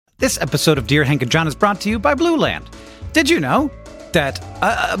This episode of Dear Hank and John is brought to you by Blue Land. Did you know that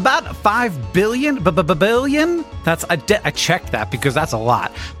about 5 billion, I checked that because that's a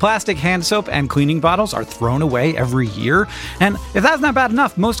lot, plastic hand soap and cleaning bottles are thrown away every year? And if that's not bad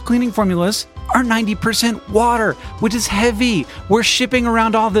enough, most cleaning formulas are 90% water, which is heavy. We're shipping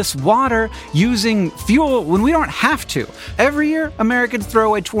around all this water using fuel when we don't have to. Every year, Americans throw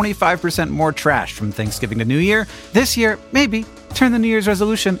away 25% more trash from Thanksgiving to New Year. This year, maybe turn the New Year's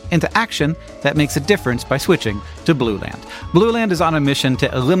resolution into action that makes a difference by switching to Blue Land. Blue Land is on a mission to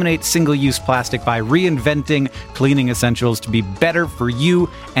eliminate single-use plastic by reinventing cleaning essentials to be better for you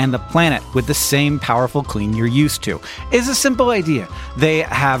and the planet with the same powerful clean you're used to. It's a simple idea. They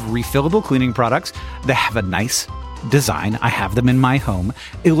have refillable cleaning products. They have a nice design. I have them in my home.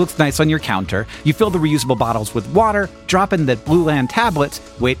 It looks nice on your counter. You fill the reusable bottles with water, drop in the Blue Land tablets,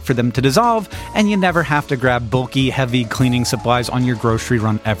 wait for them to dissolve, and you never have to grab bulky, heavy cleaning supplies on your grocery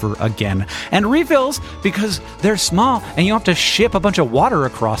run ever again. And refills, because they're small and you don't have to ship a bunch of water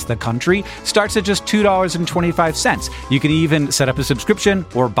across the country, starts at just $2.25. You can even set up a subscription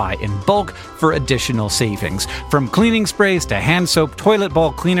or buy in bulk for additional savings. From cleaning sprays to hand soap, toilet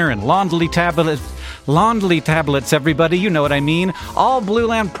bowl cleaner, and laundry tablets, everybody, you know what I mean. All Blue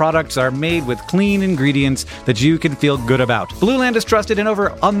Land products are made with clean ingredients that you can feel good about. Blue Land is trusted in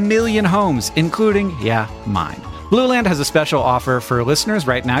over 1 million homes, including, mine. Blue Land has a special offer for listeners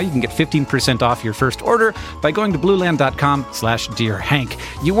right now. You can get 15% off your first order by going to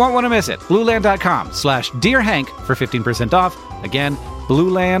blueland.com/dearhank. You won't want to miss it. blueland.com/dearhank for 15% off. Again,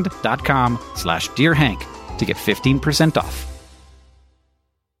 blueland.com/dearhank to get 15% off.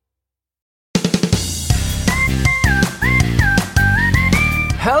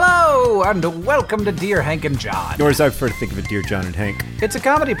 Hello, and welcome to Dear Hank and John. Or as I prefer to think of it, Dear John and Hank. It's a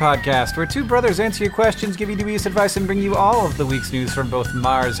comedy podcast where two brothers answer your questions, give you dubious advice, and bring you all of the week's news from both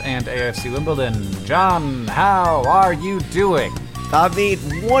Mars and AFC Wimbledon. John, how are you doing? I mean,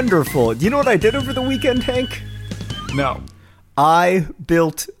 wonderful. You know what I did over the weekend, Hank? No. I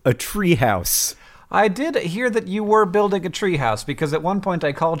built a treehouse. I did hear that you were building a treehouse, because at one point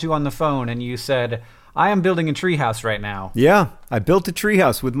I called you on the phone and you said, I am building a treehouse right now. Yeah, I built a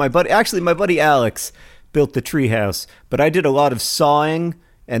treehouse with my buddy. Actually, my buddy Alex built the treehouse, but I did a lot of sawing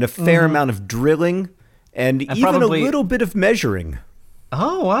and a fair amount of drilling and even a little bit of measuring.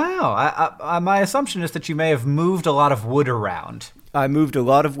 Oh, wow. My assumption is that you may have moved a lot of wood around. I moved a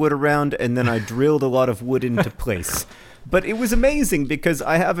lot of wood around, and then I drilled a lot of wood into place. But it was amazing because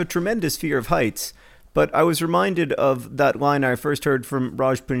I have a tremendous fear of heights. But I was reminded of that line I first heard from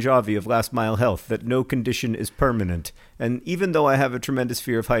Raj Punjabi of Last Mile Health, that no condition is permanent. And even though I have a tremendous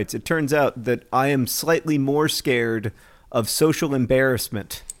fear of heights, it turns out that I am slightly more scared of social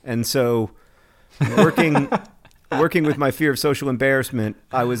embarrassment. And so working with my fear of social embarrassment,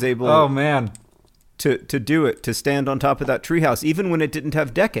 I was able to do it, to stand on top of that treehouse, even when it didn't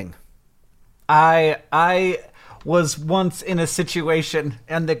have decking. I was once in a situation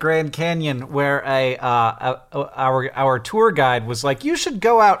in the Grand Canyon where our tour guide was like, you should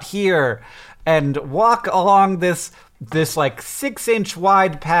go out here and walk along this like 6-inch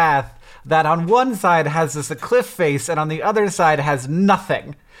wide path that on one side has a cliff face and on the other side has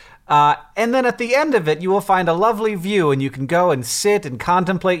nothing. And then at the end of it, you will find a lovely view and you can go and sit and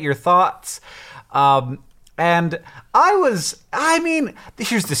contemplate your thoughts. And here's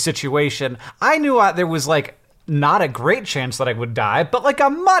the situation. I knew there was like not a great chance that I would die, but like a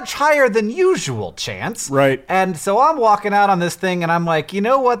much higher than usual chance. Right. And so I'm walking out on this thing and I'm like, you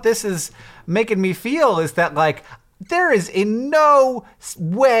know what this is making me feel is that like there is in no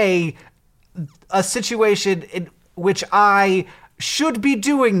way a situation in which I should be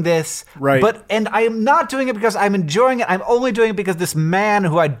doing this. Right. And I am not doing it because I'm enjoying it. I'm only doing it because this man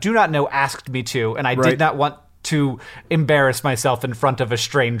who I do not know asked me to, and I did not want to embarrass myself in front of a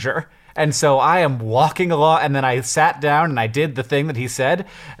stranger. And so I am walking along, and then I sat down and I did the thing that he said,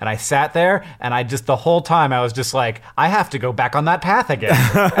 and I sat there, and the whole time I was just like, I have to go back on that path again.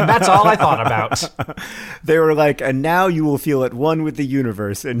 And that's all I thought about. They were like, and now you will feel at one with the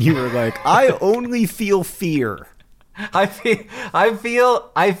universe. And you were like, I only feel fear. I feel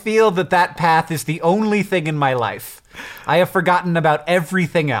that path is the only thing in my life. I have forgotten about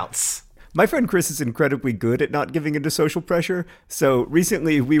everything else. My friend Chris is incredibly good at not giving into social pressure. So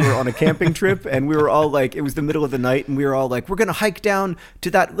recently we were on a camping trip and we were all like, it was the middle of the night and we were all like, we're going to hike down to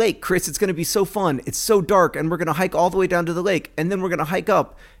that lake, Chris. It's going to be so fun. It's so dark and we're going to hike all the way down to the lake and then we're going to hike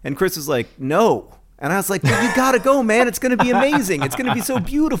up. And Chris was like, no. And I was like, you got to go, man. It's going to be amazing. It's going to be so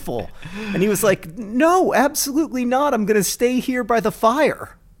beautiful. And he was like, no, absolutely not. I'm going to stay here by the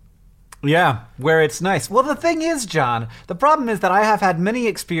fire. Yeah, where it's nice. Well, the thing is, John, the problem is that I have had many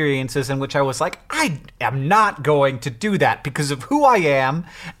experiences in which I was like, I am not going to do that because of who I am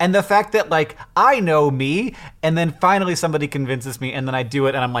and the fact that, like, I know me, and then finally somebody convinces me, and then I do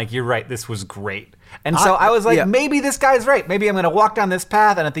it, and I'm like, you're right, this was great. And so I was like, maybe this guy's right. Maybe I'm going to walk down this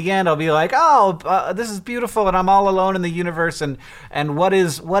path, and at the end I'll be like, this is beautiful, and I'm all alone in the universe, and what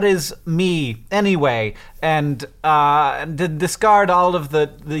is me anyway? And discard all of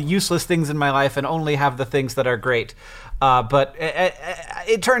the useless things in my life and only have the things that are great. But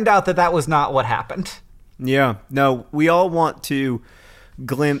it turned out that was not what happened. Yeah. No, we all want to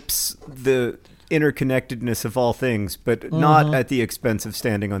glimpse the interconnectedness of all things, but not at the expense of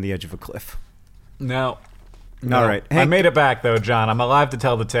standing on the edge of a cliff. No. All right. I made it back, though, John. I'm alive to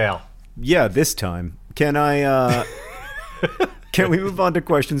tell the tale. Yeah, this time. Can I, can we move on to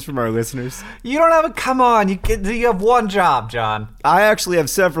questions from our listeners? You don't have come on. You have one job, John. I actually have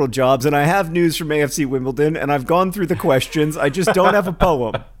several jobs, and I have news from AFC Wimbledon, and I've gone through the questions. I just don't have a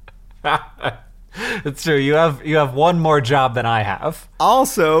poem. It's true. You have one more job than I have.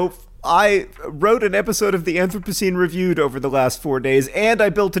 Also, I wrote an episode of the Anthropocene Reviewed over the last 4 days, and I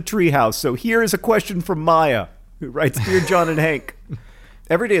built a treehouse. So here is a question from Maya, who writes, Dear John and Hank,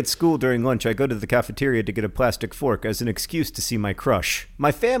 every day at school during lunch, I go to the cafeteria to get a plastic fork as an excuse to see my crush.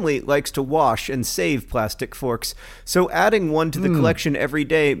 My family likes to wash and save plastic forks, so adding one to the collection every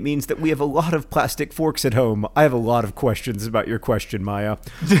day means that we have a lot of plastic forks at home. I have a lot of questions about your question, Maya.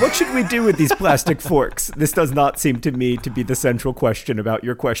 What should we do with these plastic forks? This does not seem to me to be the central question about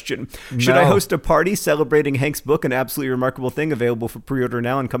your question. Should I host a party celebrating Hank's book, An Absolutely Remarkable Thing, available for pre-order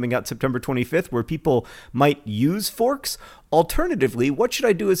now and coming out September 25th, where people might use forks? Alternatively, what should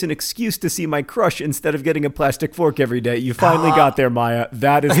I do as an excuse to see my crush instead of getting a plastic fork every day? You finally got there, Maya.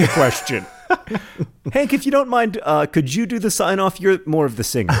 That is the question. Hank, if you don't mind, could you do the sign-off? You're more of the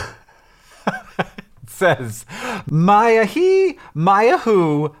singer. It says, Maya he, Maya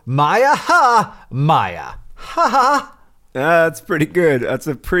who, Maya ha, Maya. Ha ha. That's pretty good. That's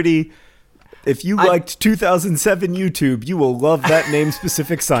a pretty... If you liked 2007 YouTube, you will love that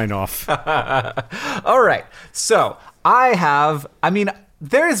name-specific sign-off. All right. So...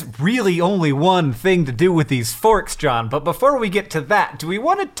 there's really only one thing to do with these forks, John. But before we get to that, do we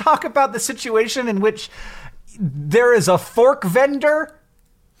want to talk about the situation in which there is a fork vendor?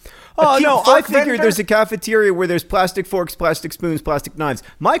 Oh, no, I figured there's a cafeteria where there's plastic forks, plastic spoons, plastic knives.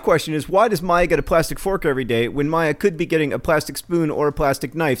 My question is, why does Maya get a plastic fork every day when Maya could be getting a plastic spoon or a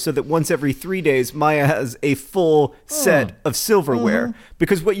plastic knife so that once every 3 days, Maya has a full set of silverware?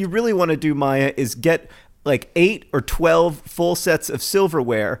 Because what you really want to do, Maya, is get... like 8 or 12 full sets of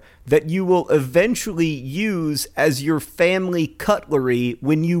silverware that you will eventually use as your family cutlery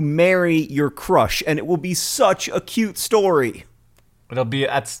when you marry your crush, and it will be such a cute story.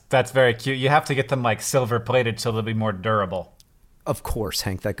 That's very cute. You have to get them like silver plated so they'll be more durable. Of course,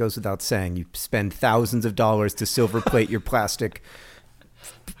 Hank, that goes without saying. You spend thousands of dollars to silver plate your plastic.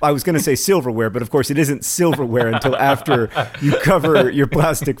 I was going to say silverware, but of course it isn't silverware until after you cover your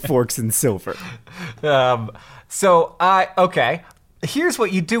plastic forks in silver. Okay. Here's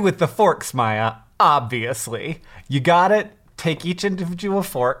what you do with the forks, Maya. Obviously, you got it. Take each individual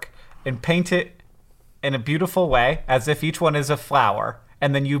fork and paint it in a beautiful way, as if each one is a flower.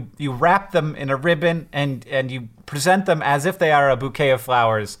 And then you wrap them in a ribbon and you present them as if they are a bouquet of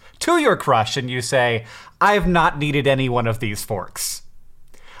flowers to your crush. And you say, I've not needed any one of these forks.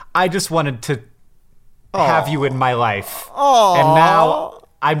 I just wanted to have you in my life. Aww. And now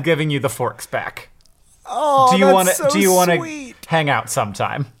I'm giving you the forks back. Oh, do you want to hang out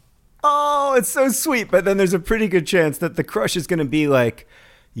sometime? Oh, it's so sweet. But then there's a pretty good chance that the crush is going to be like,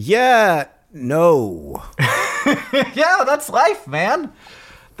 yeah, no. Yeah, that's life, man.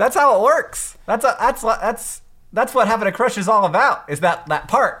 That's how it works. That's what having a crush is all about. Is that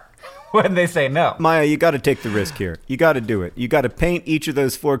part when they say no. Maya, you got to take the risk here. You got to do it. You got to paint each of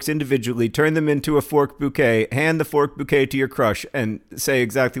those forks individually, turn them into a fork bouquet, hand the fork bouquet to your crush, and say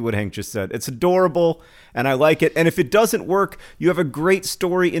exactly what Hank just said. It's adorable, and I like it. And if it doesn't work, you have a great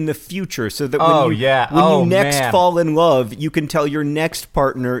story in the future so that when you next fall in love, you can tell your next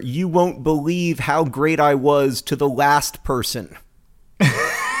partner, you won't believe how great I was to the last person.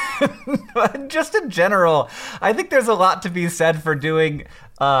 Just in general, I think there's a lot to be said for doing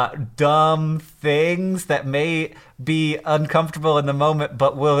dumb things that may be uncomfortable in the moment,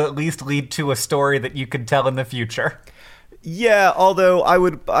 but will at least lead to a story that you could tell in the future. Yeah, although I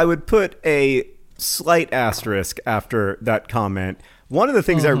would put a slight asterisk after that comment. One of the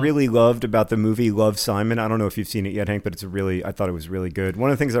things I really loved about the movie Love, Simon, I don't know if you've seen it yet, Hank, but I thought it was really good. One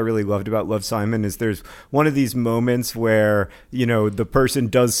of the things I really loved about Love, Simon is there's one of these moments where, the person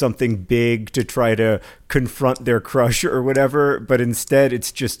does something big to try to confront their crush or whatever, but instead it's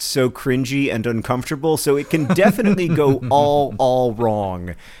just so cringy and uncomfortable. So it can definitely go all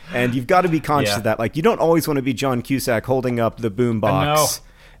wrong. And you've got to be conscious of that. Like, you don't always want to be John Cusack holding up the boombox.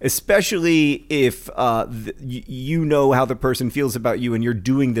 Especially if you know how the person feels about you and you're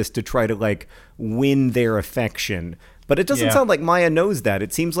doing this to try to, like, win their affection. But it doesn't sound like Maya knows that.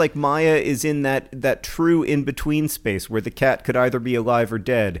 It seems like Maya is in that true in-between space where the cat could either be alive or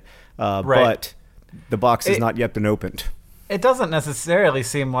dead, but the box has not yet been opened. It doesn't necessarily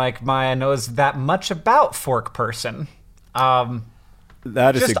seem like Maya knows that much about Fork Person.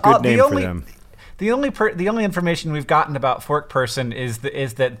 That is a good name for them. The only information we've gotten about Fork Person is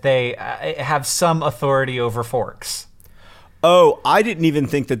that they have some authority over forks. Oh, I didn't even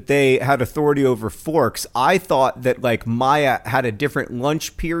think that they had authority over forks. I thought that, like, Maya had a different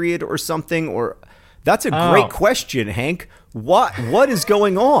lunch period or something. Or that's a great question, Hank. What is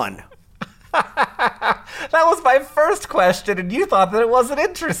going on? That was my first question, and you thought that it wasn't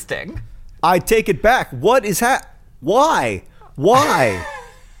interesting. I take it back. What is Why?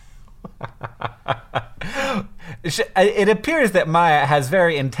 It appears that Maya has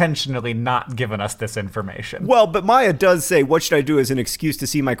very intentionally not given us this information. Well, but Maya does say, what should I do as an excuse to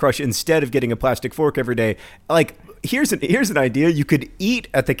see my crush instead of getting a plastic fork every day? Like, here's an idea. You could eat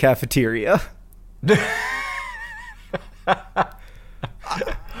at the cafeteria.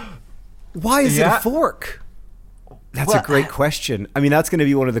 Why is it a fork? That's a great question. I mean, that's going to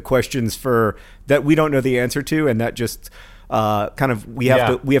be one of the questions that we don't know the answer to, and that just... we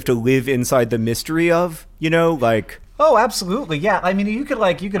have to live inside the mystery of, like. Oh, absolutely. Yeah. I mean, you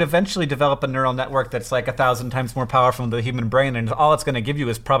could eventually develop a neural network that's like 1,000 times more powerful than the human brain. And all it's going to give you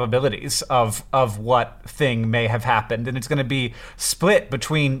is probabilities of what thing may have happened. And it's going to be split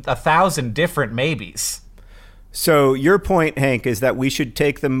between 1,000 different maybes. So your point, Hank, is that we should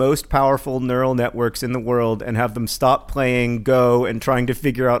take the most powerful neural networks in the world and have them stop playing Go and trying to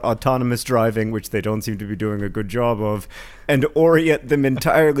figure out autonomous driving, which they don't seem to be doing a good job of, and orient them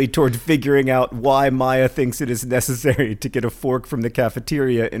entirely toward figuring out why Maya thinks it is necessary to get a fork from the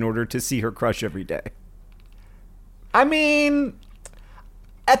cafeteria in order to see her crush every day. I mean,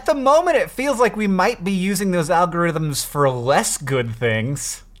 at the moment, it feels like we might be using those algorithms for less good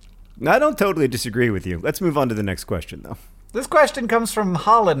things. I don't totally disagree with you. Let's move on to the next question, though. This question comes from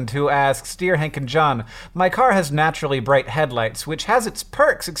Holland, who asks, Dear Hank and John, my car has naturally bright headlights, which has its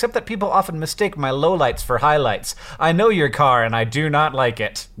perks, except that people often mistake my lowlights for highlights. I know your car, and I do not like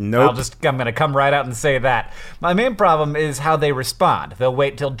it. Nope. I'm going to come right out and say that. My main problem is how they respond. They'll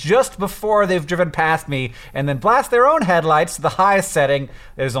wait till just before they've driven past me, and then blast their own headlights to the highest setting.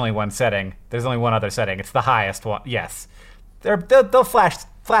 There's only one setting. There's only one other setting. It's the highest one. Yes. They'll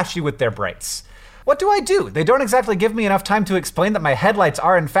flash you with their brights. What do I do? They don't exactly give me enough time to explain that my headlights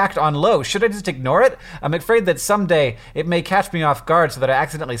are in fact on low. Should I just ignore it? I'm afraid that someday it may catch me off guard so that I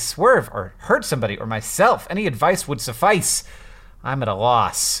accidentally swerve or hurt somebody or myself. Any advice would suffice. I'm at a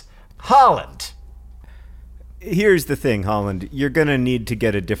loss. Holland. Here's the thing, Holland. You're going to need to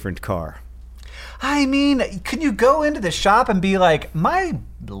get a different car. I mean, can you go into the shop and be like, my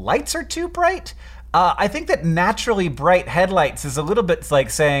lights are too bright? I think that naturally bright headlights is a little bit like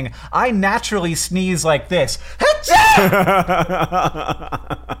saying, I naturally sneeze like this.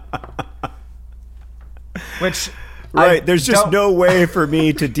 Which... Right, there's just no way for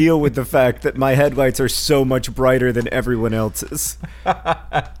me to deal with the fact that my headlights are so much brighter than everyone else's.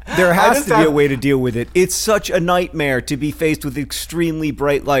 There has to be a way to deal with it. It's such a nightmare to be faced with extremely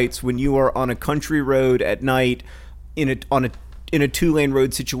bright lights when you are on a country road at night in a two-lane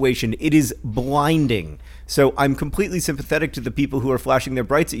road situation. It is blinding. So I'm completely sympathetic to the people who are flashing their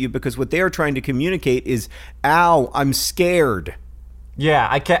brights at you, because what they are trying to communicate is, ow, I'm scared. Yeah,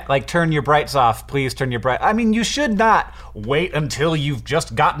 I can't, turn your brights off. Please turn your bright. I mean, you should not wait until you've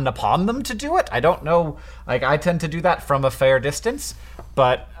just gotten upon them to do it. I don't know. I tend to do that from a fair distance,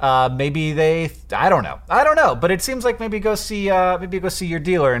 but maybe I don't know. But it seems like maybe go see your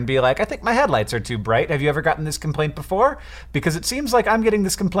dealer and be like, I think my headlights are too bright. Have you ever gotten this complaint before? Because it seems like I'm getting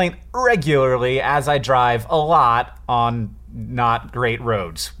this complaint regularly as I drive a lot on not great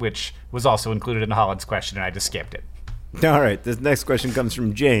roads, which was also included in Holland's question, and I just skipped it. All right, this next question comes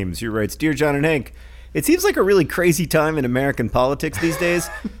from James, who writes, Dear John and Hank, it seems like a really crazy time in American politics these days,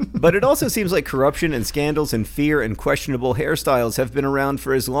 but it also seems like corruption and scandals and fear and questionable hairstyles have been around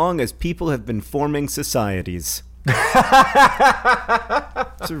for as long as people have been forming societies. It's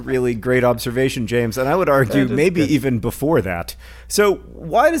a really great observation, James, and I would argue maybe even before that. So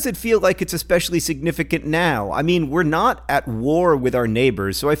why does it feel like it's especially significant now? I mean, we're not at war with our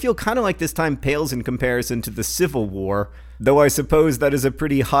neighbors, so I feel kind of like this time pales in comparison to the Civil War, though I suppose that is a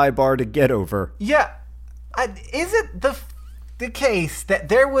pretty high bar to get over. Yeah. Is it the case that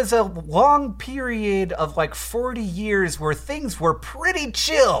there was a long period of like 40 years where things were pretty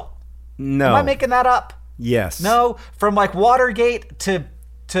chill? No. Am I making that up? Yes. No? From like Watergate to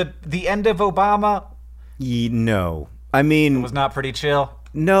the end of Obama? No. I mean... It was not pretty chill?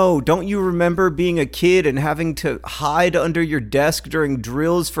 No, don't you remember being a kid and having to hide under your desk during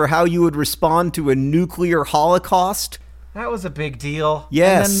drills for how you would respond to a nuclear holocaust? That was a big deal.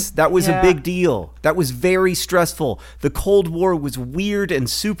 Yes, that was a big deal. That was very stressful. The Cold War was weird and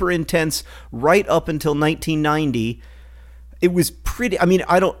super intense right up until 1990. It was pretty... I mean,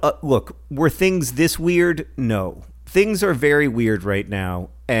 I don't... look, were things this weird? No. Things are very weird right now,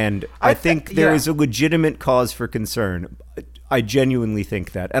 and I think there is a legitimate cause for concern. I genuinely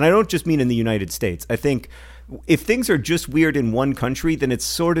think that. And I don't just mean in the United States. I think if things are just weird in one country, then it's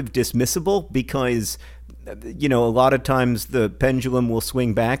sort of dismissible because, you know, a lot of times the pendulum will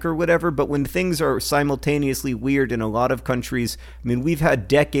swing back or whatever. But when things are simultaneously weird in a lot of countries, I mean, we've had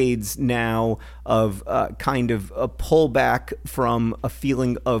decades now of kind of a pullback from a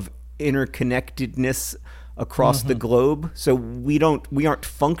feeling of interconnectedness across the globe. So we aren't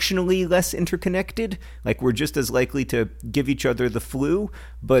functionally less interconnected. Like, we're just as likely to give each other the flu,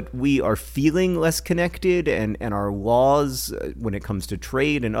 but we are feeling less connected, and our laws when it comes to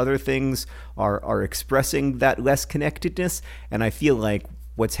trade and other things are expressing that less connectedness. And I feel like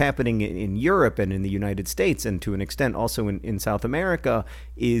what's happening in Europe and in the United States, and to an extent also in South America,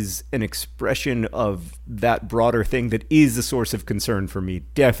 is an expression of that broader thing that is a source of concern for me,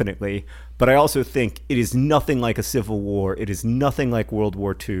 definitely. But I also think it is nothing like a civil war. It is nothing like World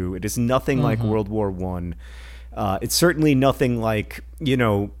War II. It is nothing like World War I. It's certainly nothing like,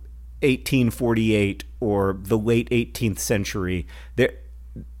 1848 or the late 18th century.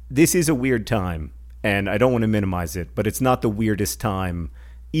 This is a weird time, and I don't want to minimize it, but it's not the weirdest time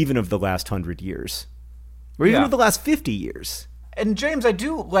even of the last 100 years, or even of the last 50 years. And James, I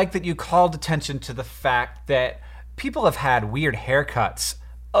do like that you called attention to the fact that people have had weird haircuts,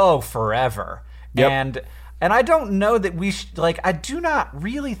 forever. Yep. And I don't know that we I do not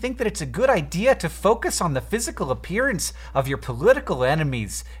really think that it's a good idea to focus on the physical appearance of your political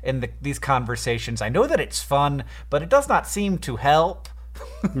enemies in these conversations. I know that it's fun, but it does not seem to help.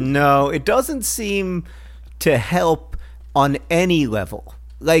 No, it doesn't seem to help on any level.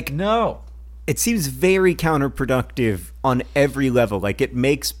 No. It seems very counterproductive on every level. Like, it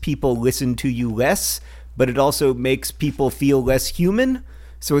makes people listen to you less, but it also makes people feel less human.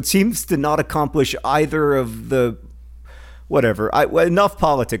 So it seems to not accomplish either of the... Whatever. Enough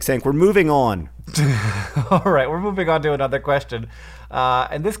politics, Hank. We're moving on. All right, we're moving on to another question.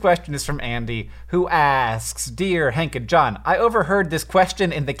 And this question is from Andy, who asks, Dear Hank and John, I overheard this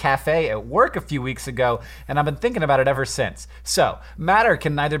question in the cafe at work a few weeks ago, and I've been thinking about it ever since. So, matter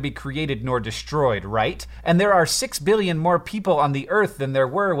can neither be created nor destroyed, right? And there are 6 billion more people on the earth than there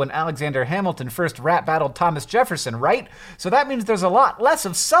were when Alexander Hamilton first rap battled Thomas Jefferson, right? So that means there's a lot less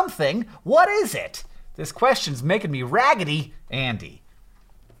of something. What is it? This question's making me raggedy, Andy.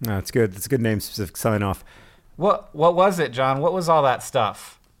 No, it's good. It's a good name-specific sign-off. What was it, John? What was all that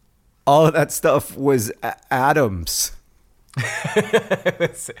stuff? All of that stuff was atoms.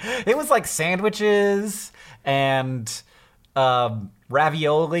 It was like sandwiches and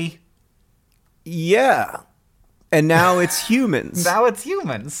ravioli. Yeah. And now it's humans. Now it's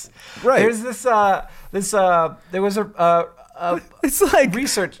humans. Right. There's there was it's like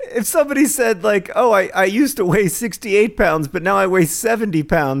research. If somebody said, I used to weigh 68 pounds, but now I weigh 70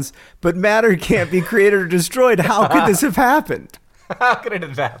 pounds, but matter can't be created or destroyed, how could this have happened? How could it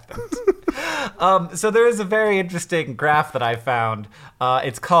have happened? So there is a very interesting graph that I found.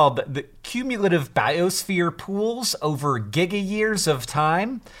 It's called the Cumulative Biosphere Pools Over Giga-Years of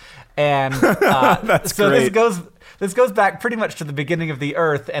Time. And That's so great. This goes back pretty much to the beginning of the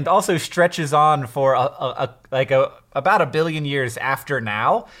Earth, and also stretches on for about 1 billion years after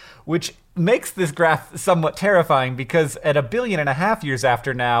now, which makes this graph somewhat terrifying because at 1.5 billion years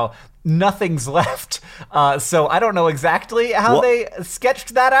after now, nothing's left. So I don't know exactly how they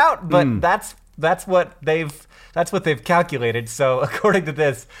sketched that out, but that's what they've calculated. So according to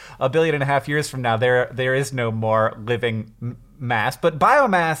this, 1.5 billion years from now, there is no more living mass, but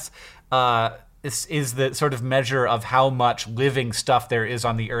biomass is the sort of measure of how much living stuff there is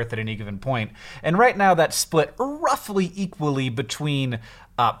on the Earth at any given point. And right now that's split roughly equally between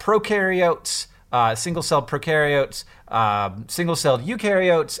prokaryotes, single-celled prokaryotes, single-celled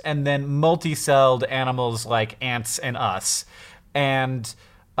eukaryotes, and then multi-celled animals like ants and us. And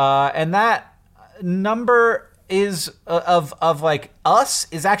that number is of like us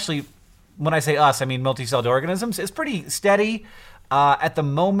is actually, when I say us, I mean multi-celled organisms, is pretty steady at the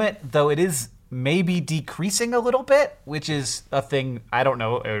moment, though it is maybe decreasing a little bit, which is a thing. I don't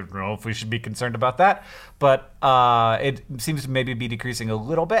know if we should be concerned about that, but it seems to maybe be decreasing a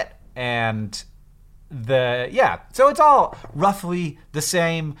little bit. And so it's all roughly the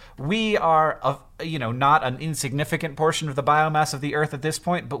same. We are not an insignificant portion of the biomass of the Earth at this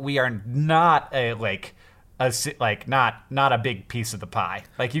point, but we are not not a big piece of the pie.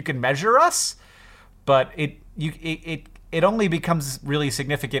 Like, you can measure us, but it only becomes really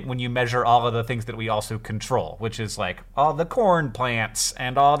significant when you measure all of the things that we also control, which is like all the corn plants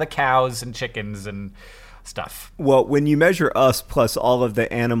and all the cows and chickens and stuff. Well, when you measure us plus all of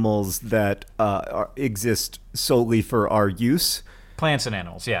the animals that exist solely for our use, plants and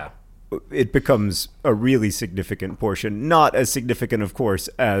animals, yeah, it becomes a really significant portion. Not as significant, of course,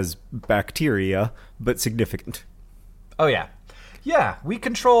 as bacteria, but significant. Oh, yeah. Yeah, we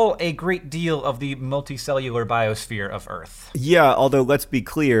control a great deal of the multicellular biosphere of Earth. Yeah, although let's be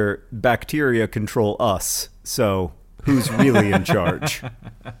clear, bacteria control us. So who's really in charge?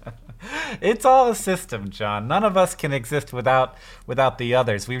 It's all a system, John. None of us can exist without the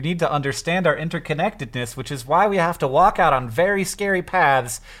others. We need to understand our interconnectedness, which is why we have to walk out on very scary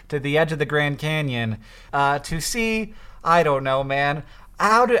paths to the edge of the Grand Canyon to see, I don't know, man.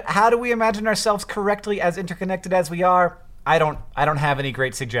 How do we imagine ourselves correctly as interconnected as we are? I don't have any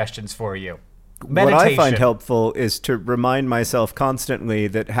great suggestions for you. Meditation. What I find helpful is to remind myself constantly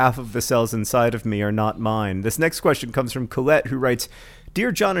that half of the cells inside of me are not mine. This next question comes from Colette, who writes,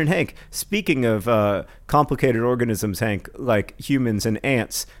 "Dear John and Hank, speaking of complicated organisms, Hank, like humans and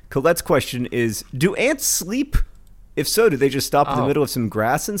ants, Colette's question is, do ants sleep? If so, do they just stop in the middle of some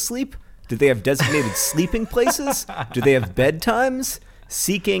grass and sleep? Do they have designated sleeping places? Do they have bedtimes?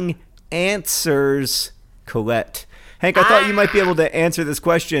 Seeking answers, Colette." Hank, I thought you might be able to answer this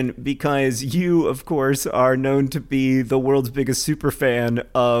question because you, of course, are known to be the world's biggest super fan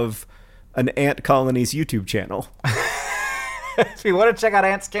of an ant colony's YouTube channel. If you want to check out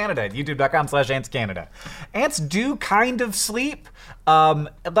Ants Canada, youtube.com/AntsCanada. Ants do kind of sleep.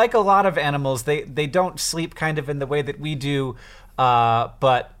 Like a lot of animals, they don't sleep kind of in the way that we do,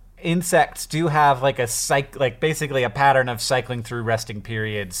 but insects do have like basically a pattern of cycling through resting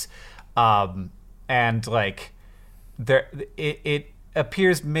periods, and like it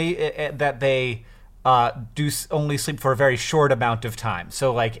appears that they do only sleep for a very short amount of time.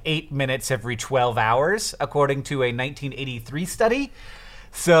 So like 8 minutes every 12 hours, according to a 1983 study.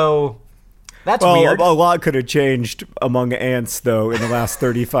 So that's weird. A lot could have changed among ants, though, in the last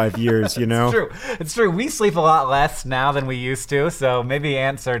 35 years, you know? It's true. We sleep a lot less now than we used to, so maybe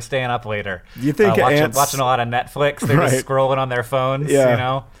ants are staying up later. You think ants... Watching a lot of Netflix. They're just scrolling on their phones, yeah. You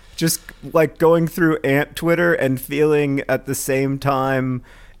know? Just like going through ant Twitter and feeling at the same time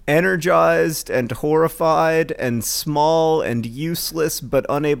energized and horrified and small and useless but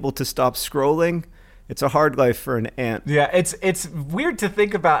unable to stop scrolling. It's a hard life for an ant. Yeah, it's weird to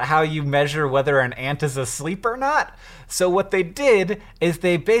think about how you measure whether an ant is asleep or not. So what they did is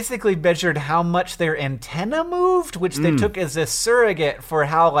they basically measured how much their antenna moved, which they took as a surrogate for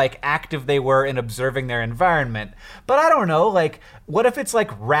how like active they were in observing their environment. But I don't know, like what if it's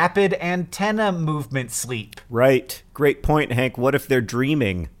like rapid antenna movement sleep? Right. Great point, Hank. What if they're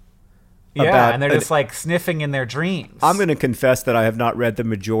dreaming? Yeah, and they're just like sniffing in their dreams. I'm going to confess that I have not read the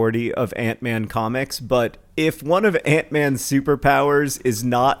majority of Ant-Man comics, but if one of Ant-Man's superpowers is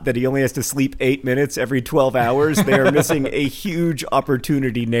not that he only has to sleep 8 minutes every 12 hours, they are missing a huge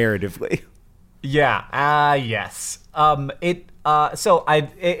opportunity narratively. Yeah, yes. So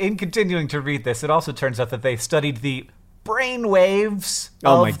in continuing to read this, it also turns out that they studied the brain waves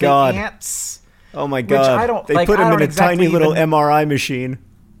of the ants. Oh my God. They put them in a tiny little MRI machine.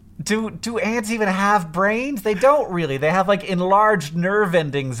 Do ants even have brains? They don't really. They have like enlarged nerve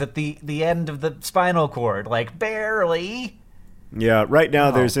endings at the end of the spinal cord, like barely. Yeah, right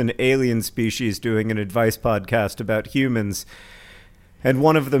now there's an alien species doing an advice podcast about humans, and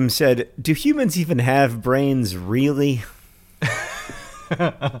one of them said, "Do humans even have brains, really?"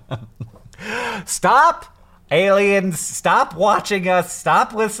 Stop! Aliens, stop watching us,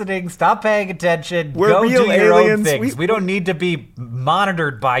 stop listening, stop paying attention. We're Go real do your aliens. own things. We don't need to be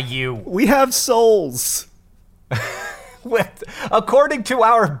monitored by you. We have souls. According to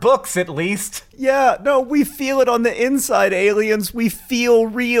our books, at least. Yeah, no, we feel it on the inside, aliens. We feel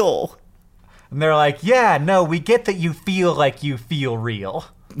real. And they're like, yeah, no, we get that you feel like you feel real.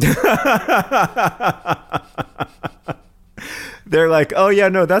 They're like, oh yeah,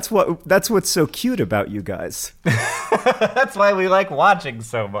 no, that's what's so cute about you guys. That's why we like watching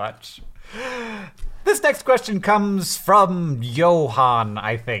so much. This next question comes from Johan,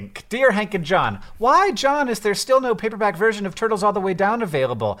 I think. Dear Hank and John, why, John, is there still no paperback version of Turtles All the Way Down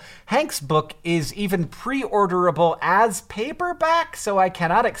available? Hank's book is even pre-orderable as paperback, so I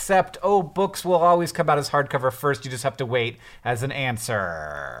cannot accept, books will always come out as hardcover first, you just have to wait as an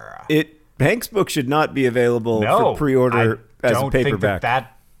answer. Hank's book should not be available for pre-order as a paperback.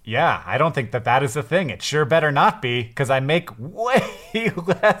 I don't think that is a thing. It sure better not be, because I make way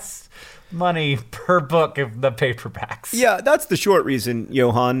less money per book of the paperbacks. Yeah, that's the short reason,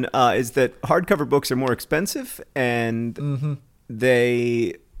 Johan, is that hardcover books are more expensive, and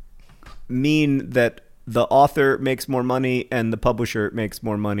they mean that the author makes more money and the publisher makes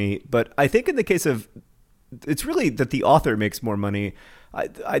more money. But I think in the case of, it's really that the author makes more money.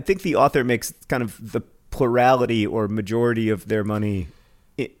 I think the author makes kind of the plurality or majority of their money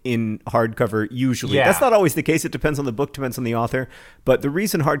in hardcover usually. Yeah. That's not always the case. It depends on the book, depends on the author. But the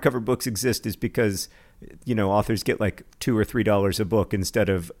reason hardcover books exist is because, authors get like $2 or $3 a book instead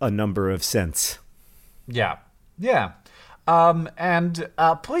of a number of cents. Yeah. Yeah. And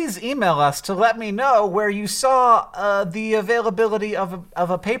please email us to let me know where you saw the availability of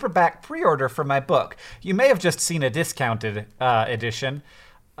a paperback pre-order for my book. You may have just seen a discounted edition,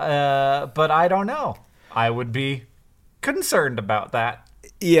 but I don't know. I would be concerned about that.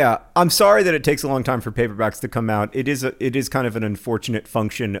 Yeah, I'm sorry that it takes a long time for paperbacks to come out. It is kind of an unfortunate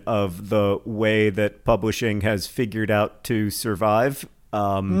function of the way that publishing has figured out to survive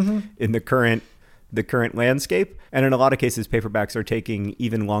in the current landscape. And in a lot of cases, paperbacks are taking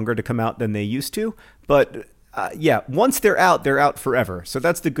even longer to come out than they used to. But once they're out forever. So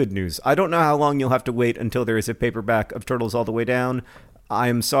that's the good news. I don't know how long you'll have to wait until there is a paperback of Turtles All the Way Down.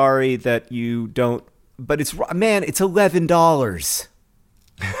 I'm sorry that you don't, but it's $11.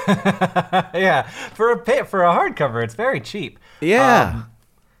 Yeah, for a hardcover, it's very cheap. Yeah.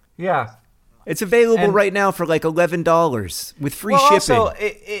 Yeah. It's available right now for like $11 with free shipping. Also,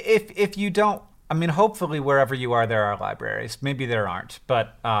 if you don't, hopefully wherever you are, there are libraries. Maybe there aren't,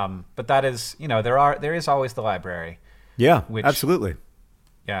 but that is, there is always the library. Yeah, absolutely.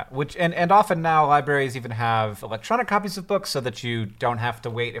 Yeah, and often now libraries even have electronic copies of books so that you don't have to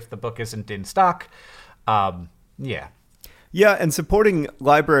wait if the book isn't in stock. Yeah. Yeah, and supporting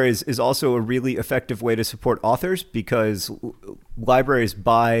libraries is also a really effective way to support authors because libraries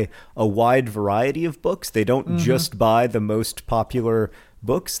buy a wide variety of books. They don't just buy the most popular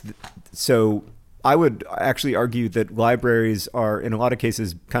books. So I would actually argue that libraries are, in a lot of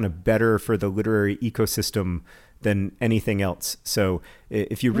cases, kind of better for the literary ecosystem than anything else. So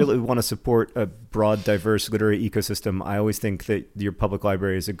if you really want to support a broad, diverse literary ecosystem, I always think that your public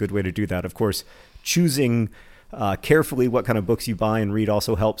library is a good way to do that. Of course, choosing carefully what kind of books you buy and read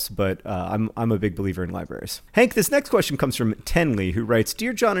also helps, but I'm a big believer in libraries. Hank, this next question comes from Tenley, who writes,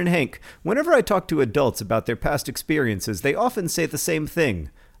 Dear John and Hank, whenever I talk to adults about their past experiences, they often say the same thing.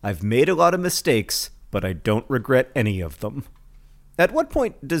 I've made a lot of mistakes, but I don't regret any of them. At what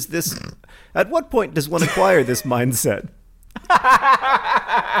point does one acquire this mindset?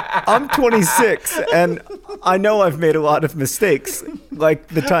 I'm 26, and I know I've made a lot of mistakes, like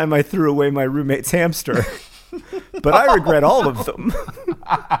the time I threw away my roommate's hamster. But I regret all of them.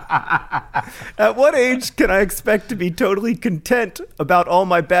 At what age can I expect to be totally content about all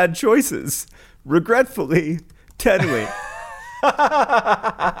my bad choices? Regretfully, Tenley.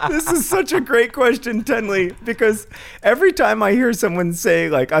 This is such a great question, Tenley, because every time I hear someone say,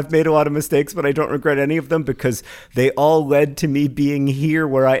 like, I've made a lot of mistakes, but I don't regret any of them because they all led to me being here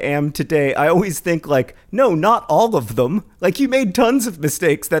where I am today, I always think, like, no, not all of them. Like, you made tons of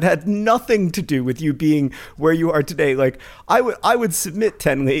mistakes that had nothing to do with you being where you are today. Like, I would submit,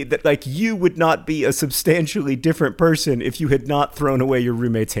 Tenley, that, like, you would not be a substantially different person if you had not thrown away your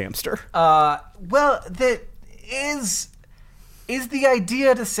roommate's hamster. Well, that is the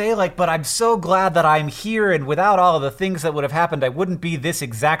idea to say, like, but I'm so glad that I'm here, and without all of the things that would have happened, I wouldn't be this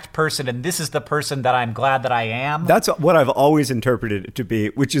exact person, and this is the person that I'm glad that I am? That's what I've always interpreted it to be,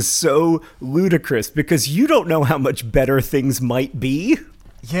 which is so ludicrous, because you don't know how much better things might be.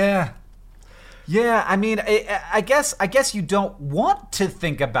 Yeah. Yeah, I guess you don't want to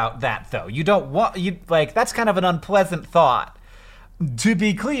think about that, though. You don't want, that's kind of an unpleasant thought. To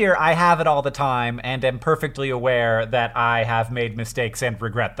be clear, I have it all the time and am perfectly aware that I have made mistakes and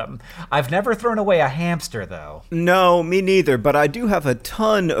regret them. I've never thrown away a hamster, though. No, me neither, but I do have a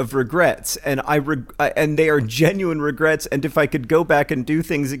ton of regrets, and and they are genuine regrets, and if I could go back and do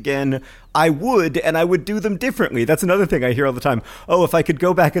things again, I would, and I would do them differently. That's another thing I hear all the time. Oh, if I could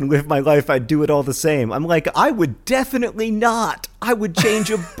go back and live my life, I'd do it all the same. I'm like, I would definitely not. I would change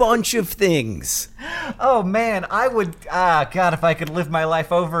a bunch of things. Oh, man, I would... God, if I could live my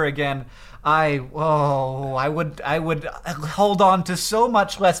life over again, I would hold on to so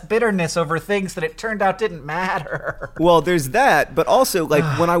much less bitterness over things that it turned out didn't matter. Well, there's that, but also, like,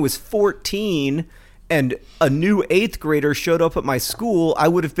 when I was 14... and a new 8th grader showed up at my school, I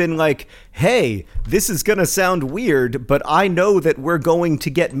would have been like, hey, this is going to sound weird, but I know that we're going to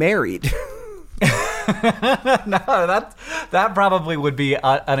get married. No, that probably would be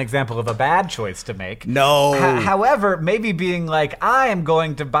an example of a bad choice to make. No. However, maybe being like, I am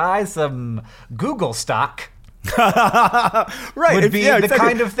going to buy some Google stock right, would be the exactly.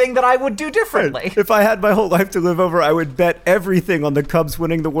 kind of thing that I would do differently. Right. If I had my whole life to live over, I would bet everything on the Cubs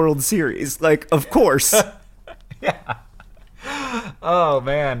winning the World Series. Like, of course. Yeah. Oh,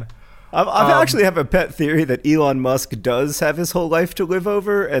 man. I actually have a pet theory that Elon Musk does have his whole life to live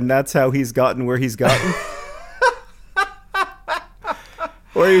over, and that's how he's gotten where he's gotten.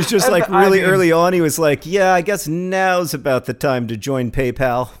 Or he was just like really early on, he was like, yeah, I guess now's about the time to join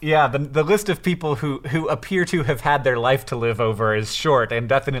PayPal. Yeah, the list of people who appear to have had their life to live over is short and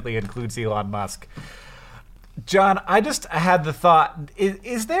definitely includes Elon Musk. John, I just had the thought,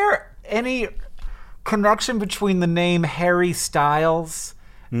 is there any connection between the name Harry Styles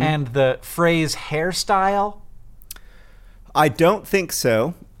and the phrase hairstyle? I don't think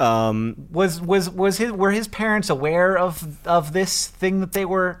so. Were his parents aware of this thing that they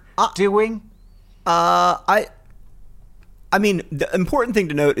were doing? I mean, the important thing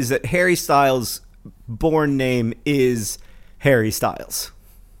to note is that Harry Styles' born name is Harry Styles.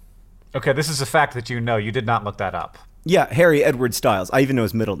 Okay, this is a fact that you know. You did not look that up. Yeah, Harry Edward Styles. I even know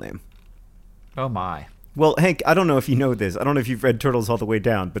his middle name. Oh my. Well, Hank, I don't know if you know this. I don't know if you've read Turtles All the Way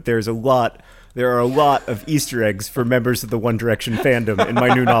Down, but there are a lot of Easter eggs for members of the One Direction fandom in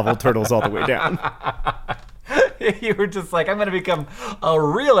my new novel, Turtles All the Way Down. You were just like, I'm going to become a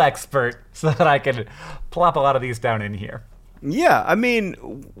real expert so that I can plop a lot of these down in here. Yeah, I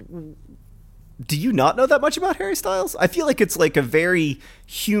mean, do you not know that much about Harry Styles? I feel like it's like a very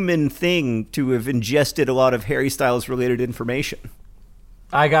human thing to have ingested a lot of Harry Styles related information.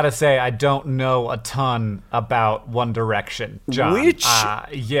 I gotta say, I don't know a ton about One Direction, John. Which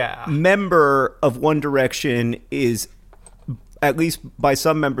member of One Direction is, at least by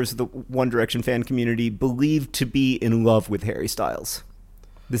some members of the One Direction fan community, believed to be in love with Harry Styles?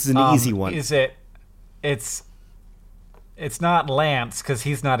 This is an easy one. Is it? It's not Lance, because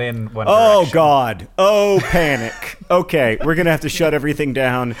he's not in One Direction. Oh, God. Oh, panic. Okay, we're going to have to shut everything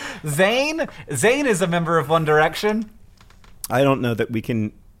down. Zayn? Zayn is a member of One Direction. I don't know that we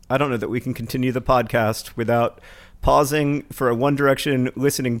can continue the podcast without pausing for a One Direction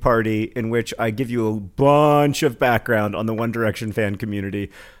listening party in which I give you a bunch of background on the One Direction fan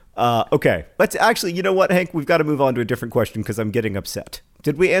community. Okay, let's actually, you know what, Hank? We've got to move on to a different question because I'm getting upset.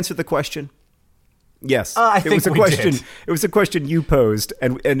 Did we answer the question? Yes. I think we did. It was a question you posed,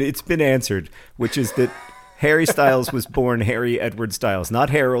 and it's been answered, which is that Harry Styles was born Harry Edward Styles, not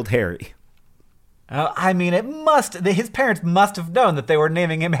Harold Harry. I mean, his parents must have known that they were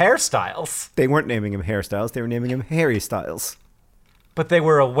naming him Hairstyles. They weren't naming him Hairstyles, they were naming him Harry Styles. But they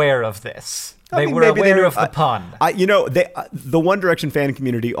were aware of this. They were aware of the pun. The One Direction fan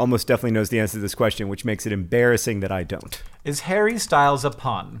community almost definitely knows the answer to this question, which makes it embarrassing that I don't. Is Harry Styles a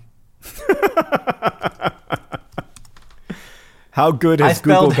pun? How good has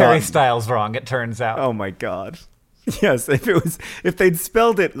Google Google Harry gotten? Styles wrong, it turns out. Oh my God. Yes, if they'd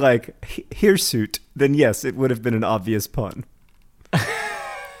spelled it like hirsute, then yes, it would have been an obvious pun.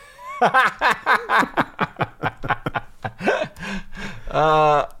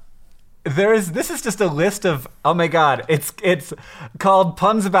 This is just a list of, oh my God, it's called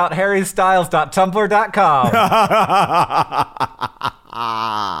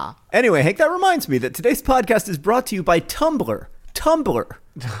punsaboutharrystyles.tumblr.com. Anyway, Hank, that reminds me that today's podcast is brought to you by Tumblr. Tumblr.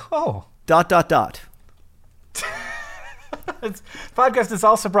 Oh. ... This podcast is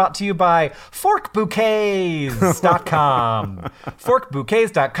also brought to you by forkbouquets.com.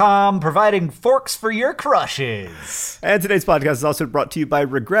 Forkbouquets.com, providing forks for your crushes. And today's podcast is also brought to you by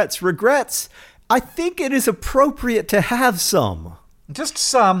Regrets. Regrets, I think it is appropriate to have some. Just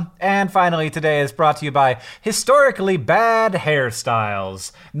some. And finally, today is brought to you by historically bad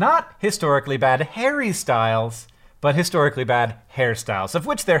hairstyles. Not historically bad Harry Styles, but historically bad hairstyles, of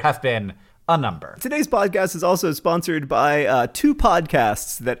which there have been a number. Today's podcast is also sponsored by two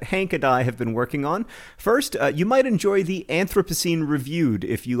podcasts that Hank and I have been working on. First, you might enjoy the Anthropocene Reviewed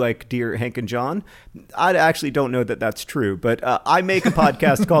if you like Dear Hank and John. I actually don't know that that's true, but I make a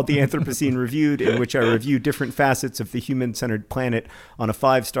podcast called the Anthropocene Reviewed in which I review different facets of the human-centered planet on a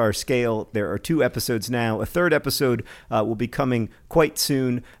 5-star scale. There are 2 episodes now. A 3rd episode will be coming quite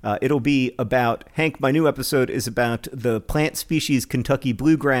soon. It'll be about, Hank, my new episode is about the plant species Kentucky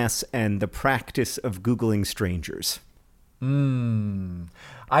bluegrass and the practice of Googling strangers.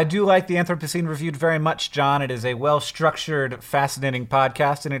 I do like the Anthropocene Reviewed very much, John. It is a well-structured, fascinating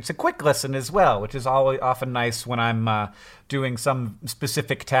podcast, and it's a quick listen as well, which is often nice when I'm doing some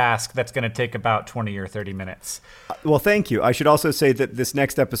specific task that's going to take about 20 or 30 minutes. Well, thank you. I should also say that this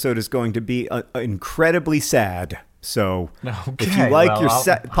next episode is going to be incredibly sad. So if you like your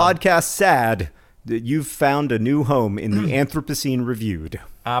podcast sad, you've found a new home in the Anthropocene Reviewed.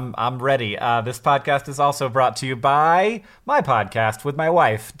 I'm ready. This podcast is also brought to you by my podcast with my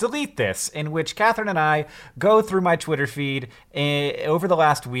wife, Delete This, in which Catherine and I go through my Twitter feed over the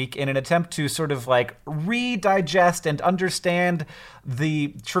last week in an attempt to sort of like redigest and understand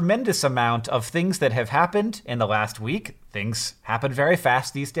the tremendous amount of things that have happened in the last week. Things happen very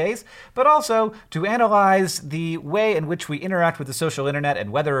fast these days, but also to analyze the way in which we interact with the social internet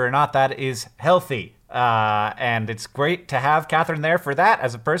and whether or not that is healthy. And it's great to have Catherine there for that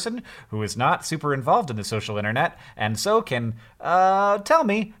as a person who is not super involved in the social internet and so can tell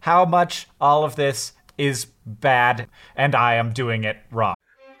me how much all of this is bad and I am doing it wrong.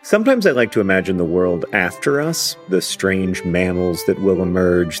 Sometimes I like to imagine the world after us, the strange mammals that will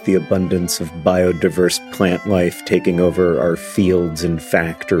emerge, the abundance of biodiverse plant life taking over our fields and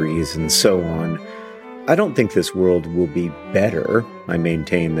factories and so on. I don't think this world will be better. I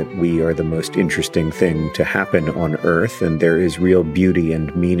maintain that we are the most interesting thing to happen on Earth, and there is real beauty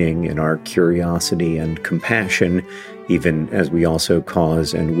and meaning in our curiosity and compassion, even as we also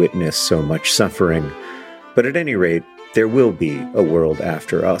cause and witness so much suffering. But at any rate, there will be a world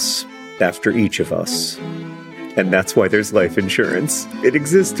after us, after each of us. And that's why there's life insurance. It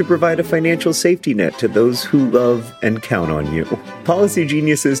exists to provide a financial safety net to those who love and count on you. Policy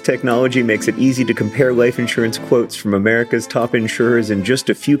Genius's technology makes it easy to compare life insurance quotes from America's top insurers in just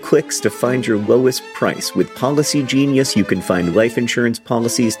a few clicks to find your lowest price. With Policy Genius, you can find life insurance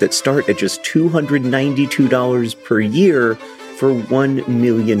policies that start at just $292 per year for $1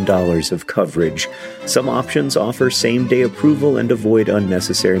 million of coverage. Some options offer same-day approval and avoid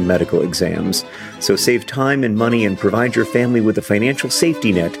unnecessary medical exams. So save time and money and provide your family with a financial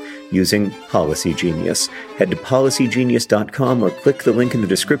safety net using Policy Genius. Head to policygenius.com or click the link in the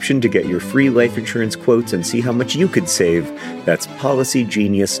description to get your free life insurance quotes and see how much you could save. That's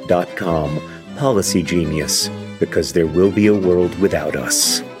policygenius.com. Policy Genius, because there will be a world without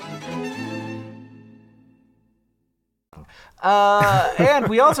us. And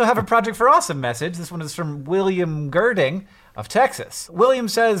we also have a Project for Awesome message. This one is from William Girding of Texas. William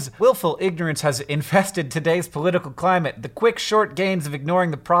says, willful ignorance has infested today's political climate. The quick, short gains of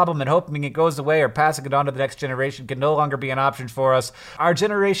ignoring the problem and hoping it goes away or passing it on to the next generation can no longer be an option for us. Our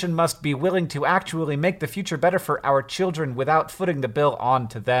generation must be willing to actually make the future better for our children without footing the bill on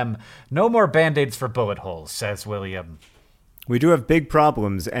to them. No more Band-Aids for bullet holes, says William. We do have big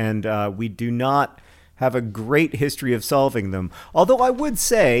problems, and we do not have a great history of solving them. Although I would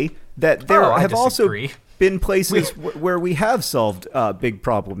say that there have also been places where we have solved big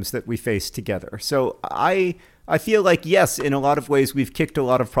problems that we face together. So I feel like, yes, in a lot of ways, we've kicked a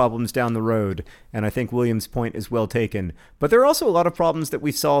lot of problems down the road, and I think William's point is well taken. But there are also a lot of problems that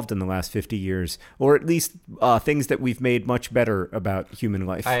we've solved in the last 50 years, or at least things that we've made much better about human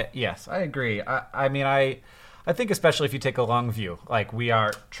life. Yes, I agree. I think especially if you take a long view, like we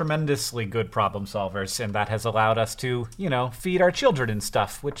are tremendously good problem solvers, and that has allowed us to, feed our children and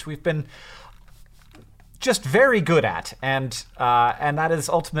stuff, which we've been just very good at, and that is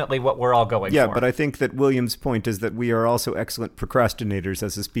ultimately what we're all going for. Yeah, but I think that William's point is that we are also excellent procrastinators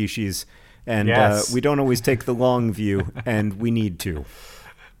as a species, and yes. We don't always take the long view, and we need to.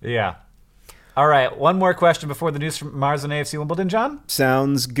 Yeah. All right, one more question before the news from Mars and AFC Wimbledon, John?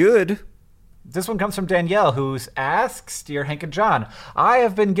 Sounds good. This one comes from Danielle, who asks, Dear Hank and John, I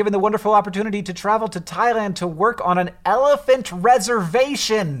have been given the wonderful opportunity to travel to Thailand to work on an elephant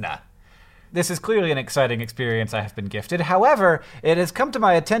reservation. This is clearly an exciting experience I have been gifted. However, it has come to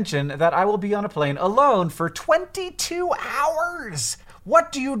my attention that I will be on a plane alone for 22 hours.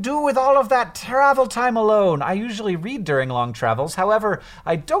 What do you do with all of that travel time alone? I usually read during long travels. However,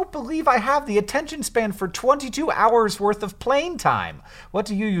 I don't believe I have the attention span for 22 hours worth of plane time. What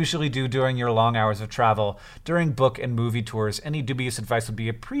do you usually do during your long hours of travel, during book and movie tours? Any dubious advice would be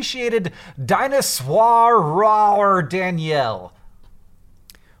appreciated. Dinosaur Danielle.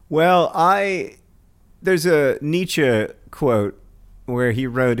 Well, there's a Nietzsche quote where he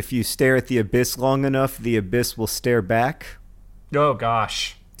wrote, if you stare at the abyss long enough, the abyss will stare back. Oh,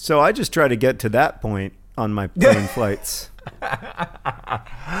 gosh. So I just try to get to that point on my plane flights.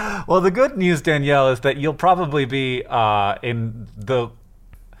 Well, the good news, Danielle, is that you'll probably be in the...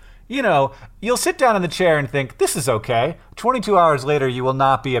 you'll sit down in the chair and think, this is okay. 22 hours later, you will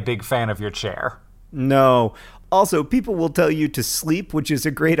not be a big fan of your chair. No. Also, people will tell you to sleep, which is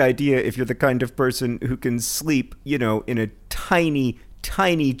a great idea if you're the kind of person who can sleep, in a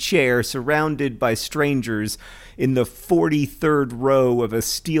tiny chair surrounded by strangers in the 43rd row of a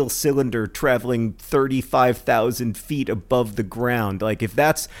steel cylinder traveling 35,000 feet above the ground. Like, if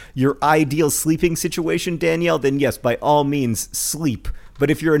that's your ideal sleeping situation, Danielle, then yes, by all means, sleep. But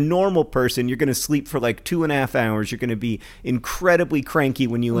if you're a normal person, you're going to sleep for like 2.5 hours. You're going to be incredibly cranky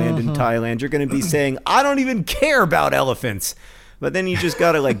when you land in Thailand. You're going to be saying, I don't even care about elephants. But then you just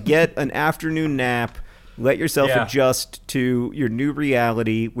got to get an afternoon nap. Let yourself adjust to your new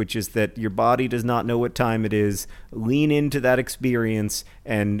reality, which is that your body does not know what time it is. Lean into that experience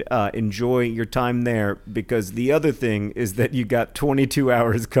and enjoy your time there, because the other thing is that you got 22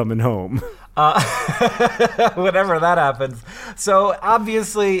 hours coming home. Whenever that happens. So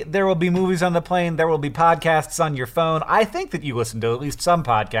obviously there will be movies on the plane. There will be podcasts on your phone. I think that you listen to at least some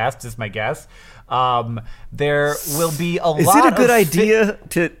podcasts, is my guess. There will be a lot of... Is it a good idea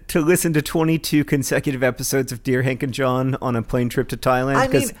to listen to 22 consecutive episodes of Dear Hank and John on a plane trip to Thailand? I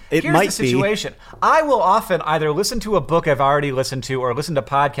mean, it here's might the situation. I will often either listen to a book I've already listened to or listen to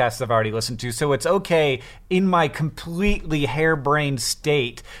podcasts I've already listened to, so it's okay in my completely harebrained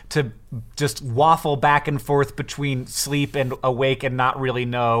state to just waffle back and forth between sleep and awake and not really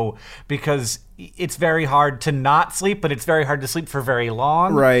know, because it's very hard to not sleep, but it's very hard to sleep for very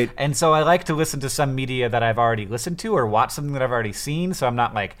long. Right. And so I like to listen to some media that I've already listened to or watch something that I've already seen, so I'm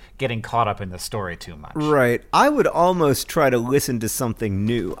not getting caught up in the story too much. Right. I would almost try to listen to something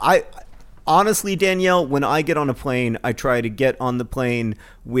new. Honestly, Danielle, when I get on a plane, I try to get on the plane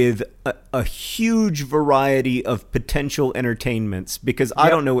with a huge variety of potential entertainments, because I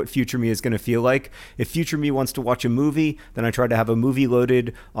don't know what future me is going to feel like. If future me wants to watch a movie, then I try to have a movie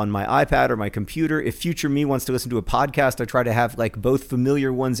loaded on my iPad or my computer. If future me wants to listen to a podcast, I try to have both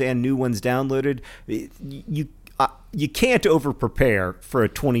familiar ones and new ones downloaded. You can't over-prepare for a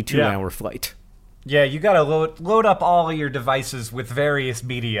 22-hour flight. Yeah, you got to load up all of your devices with various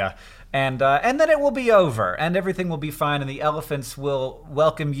media. And then it will be over, and everything will be fine, and the elephants will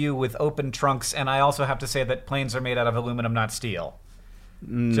welcome you with open trunks. And I also have to say that planes are made out of aluminum, not steel.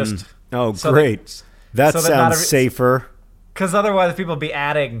 Great. That sounds safer. Because otherwise people would be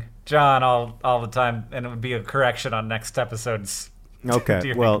adding John all the time, and it would be a correction on next episodes.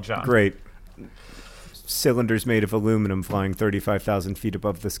 Okay, well, great. Cylinders made of aluminum flying 35,000 feet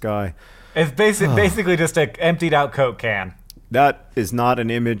above the sky. It's basically just an emptied-out Coke can. That is not an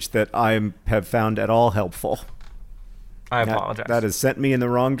image that I have found at all helpful. I apologize. That has sent me in the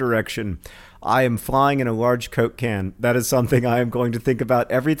wrong direction. I am flying in a large Coke can. That is something I am going to think about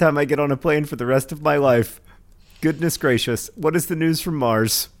every time I get on a plane for the rest of my life. Goodness gracious. What is the news from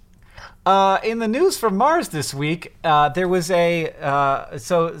Mars? In the news from Mars this week, there was as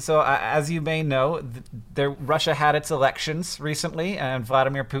you may know, Russia had its elections recently, and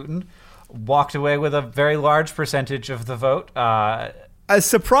Vladimir Putin walked away with a very large percentage of the vote. It's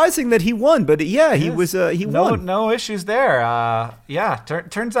surprising that he won, but he won. No issues there.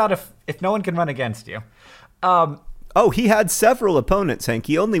 Turns out if no one can run against you. He had several opponents, Hank.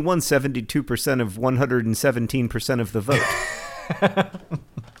 He only won 72% of 117% of the vote.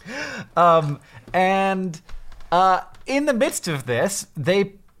 In the midst of this,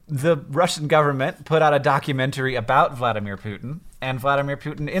 the Russian government put out a documentary about Vladimir Putin, and Vladimir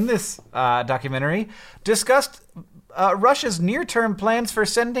Putin in this documentary discussed Russia's near-term plans for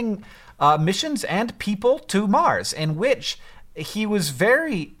sending missions and people to Mars, in which he was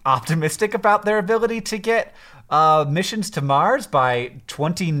very optimistic about their ability to get missions to Mars by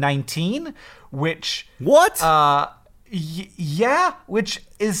 2019, which... What? Which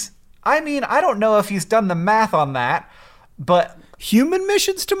is... I mean, I don't know if he's done the math on that, but... Human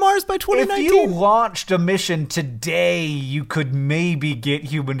missions to Mars by 2019? If you launched a mission today, you could maybe get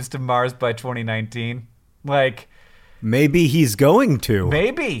humans to Mars by 2019. Maybe he's going to.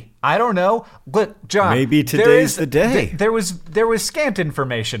 Maybe. I don't know. Look, John. Maybe today's the day. There was scant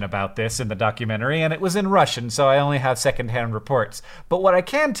information about this in the documentary, and it was in Russian, so I only have secondhand reports. But what I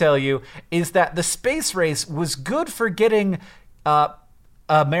can tell you is that the space race was good for getting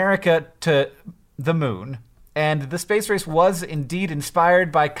America to the moon. And the space race was indeed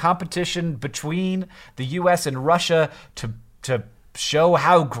inspired by competition between the U.S. and Russia to show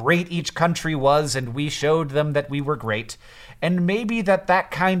how great each country was, and we showed them that we were great. And maybe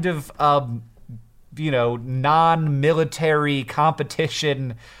that kind of, non-military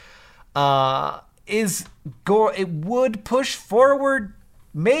competition it would push forward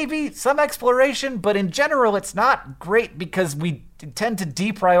maybe some exploration, but in general, it's not great because we tend to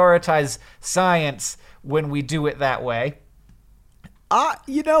deprioritize science when we do it that way.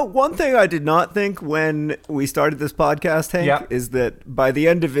 One thing I did not think when we started this podcast, Hank, is that by the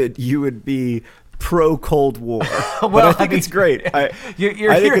end of it, you would be pro-Cold War. But I think it's great. I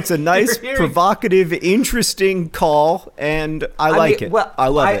think it's a nice, provocative, interesting call, and I like it. Well, I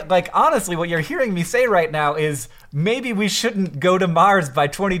love it. Like, honestly, what you're hearing me say right now is maybe we shouldn't go to Mars by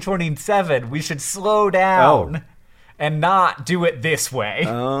 2027. We should slow down and not do it this way.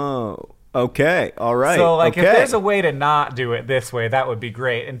 Oh. Okay, all right. So, if there's a way to not do it this way, that would be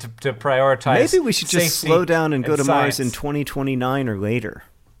great, and to prioritize. Maybe we should just slow down and go to Mars in 2029 or later.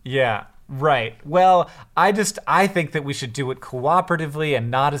 Yeah, right. Well, I think that we should do it cooperatively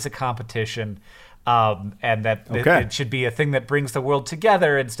and not as a competition, and that it should be a thing that brings the world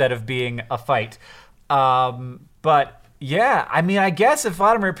together instead of being a fight. But yeah, I mean, I guess if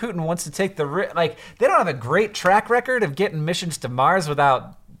Vladimir Putin wants to take they don't have a great track record of getting missions to Mars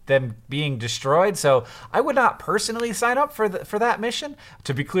without them being destroyed, so I would not personally sign up for that mission.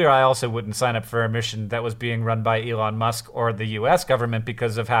 To be clear, I also wouldn't sign up for a mission that was being run by Elon Musk or the U.S. government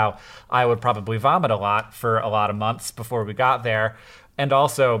because of how I would probably vomit a lot for a lot of months before we got there. And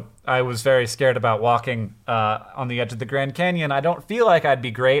also, I was very scared about walking on the edge of the Grand Canyon. I don't feel like I'd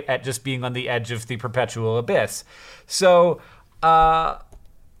be great at just being on the edge of the perpetual abyss. So,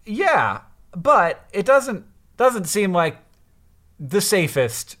 yeah, but it doesn't seem like the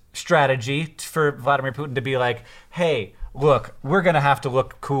safest strategy for Vladimir Putin to be like, hey, look, we're going to have to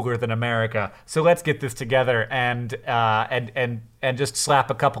look cooler than America, so let's get this together and just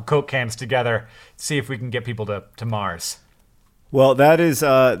slap a couple Coke cans together, see if we can get people to Mars. Well, that is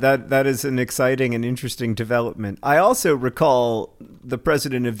an exciting and interesting development. I also recall the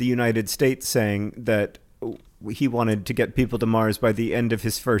President of the United States saying that he wanted to get people to Mars by the end of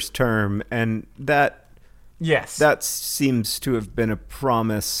his first term, and that seems to have been a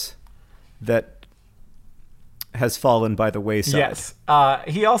promise that has fallen by the wayside. Yes.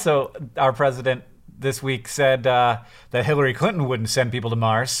 He also, our president this week, said that Hillary Clinton wouldn't send people to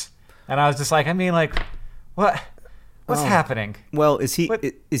Mars. And I was just like, what? What's happening? Well, is he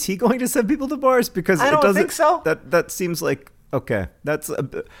going to send people to Mars? Because I don't think so. That seems like, okay, that's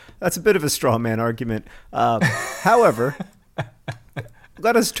a bit of a straw man argument. However,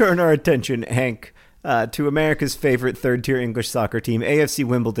 let us turn our attention, Hank, to America's favorite third-tier English soccer team, AFC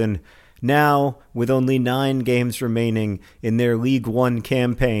Wimbledon, now with only 9 games remaining in their League One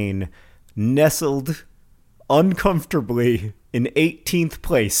campaign, nestled uncomfortably in 18th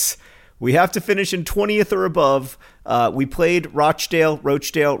place. We have to finish in 20th or above. We played Rockdale,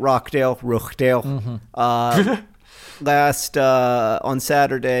 last on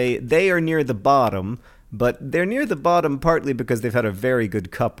Saturday. They are near the bottom, but they're near the bottom partly because they've had a very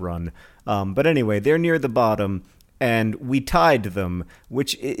good cup run. But anyway, they're near the bottom, and we tied them,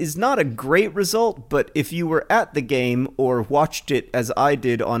 which is not a great result, but if you were at the game or watched it as I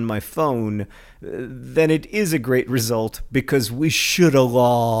did on my phone, then it is a great result because we should have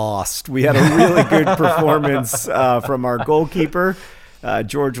lost. We had a really good performance from our goalkeeper,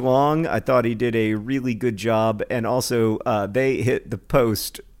 George Long. I thought he did a really good job, and also they hit the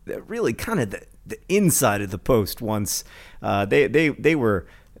post, really kind of the inside of the post once. They were...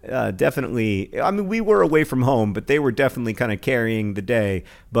 definitely, I mean, we were away from home, but they were definitely kind of carrying the day.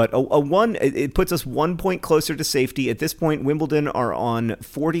 But it puts us 1 point closer to safety. At this point, Wimbledon are on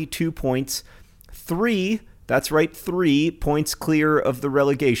 42 points. 3 points clear of the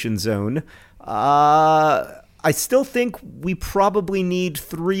relegation zone. I still think we probably need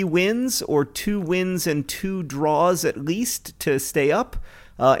 3 wins or 2 wins and 2 draws at least to stay up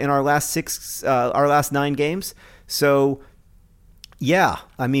in our last 9 games. So, yeah,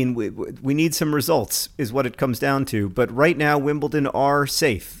 I mean, we need some results is what it comes down to. But right now, Wimbledon are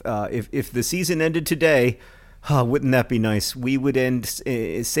safe. If the season ended today, Oh, wouldn't that be nice? We would end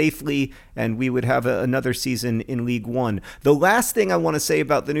safely, and we would have another season in League One. The last thing I want to say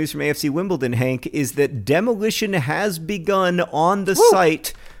about the news from AFC Wimbledon, Hank, is that demolition has begun on the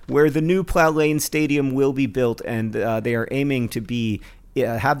site where the new Plough Lane Stadium will be built, and they are aiming to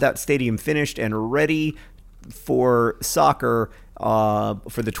have that stadium finished and ready for soccer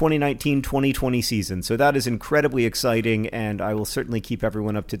for the 2019-2020 season. So that is incredibly exciting, and I will certainly keep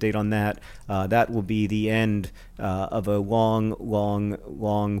everyone up to date on that. That will be the end of a long, long,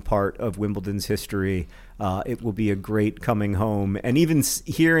 long part of Wimbledon's history. It will be a great coming home. And even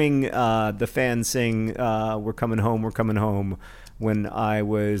hearing the fans sing, we're coming home, when I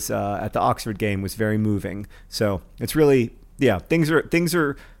was at the Oxford game was very moving. So it's really... Yeah, things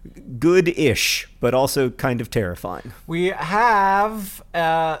are good-ish, but also kind of terrifying. We have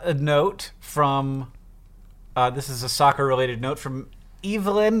a note from, this is a soccer-related note from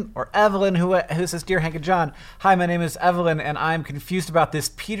Evelyn, who says, Dear Hank and John, hi, my name is Evelyn, and I'm confused about this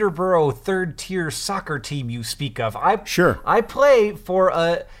Peterborough third-tier soccer team you speak of. I play for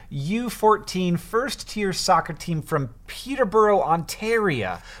a U14 first-tier soccer team from Peterborough,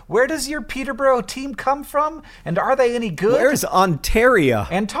 Ontario. Where does your Peterborough team come from, and are they any good? Where's Ontario?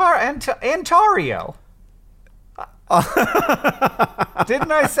 Ontario.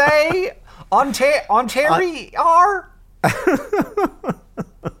 Didn't I say Ontario?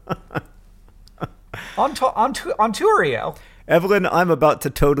 Ontario. Evelyn, I'm about to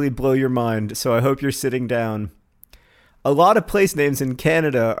totally blow your mind, so I hope you're sitting down. A lot of place names in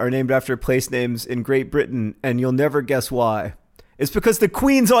Canada are named after place names in Great Britain, and you'll never guess why. It's because the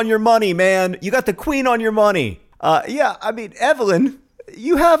Queen's on your money, man. You got the Queen on your money. Evelyn,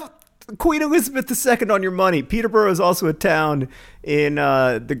 you have Queen Elizabeth II on your money. Peterborough is also a town in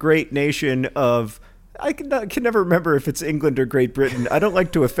the great nation of... I can never remember if it's England or Great Britain. I don't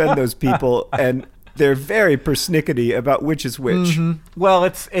like to offend those people, and they're very persnickety about which is which. Mm-hmm. Well,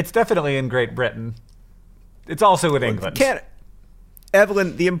 it's definitely in Great Britain. It's also in England.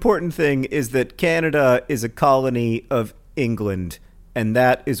 Evelyn, the important thing is that Canada is a colony of England, and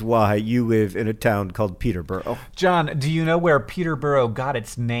that is why you live in a town called Peterborough. John, do you know where Peterborough got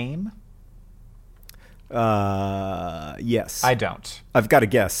its name? Yes. I don't. I've got a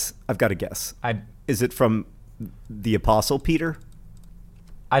guess. Is it from the Apostle Peter?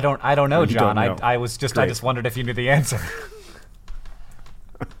 I don't know, John. Don't know. I just wondered if you knew the answer.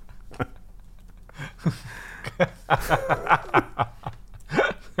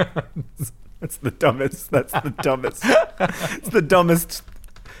 That's the dumbest. It's the dumbest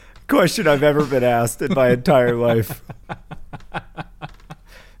question I've ever been asked in my entire life.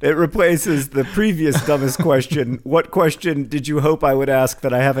 It replaces the previous dumbest question. What question did you hope I would ask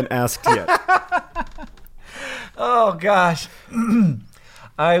that I haven't asked yet? Oh, gosh.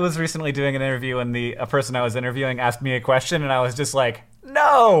 I was recently doing an interview, and a person I was interviewing asked me a question, and I was just like,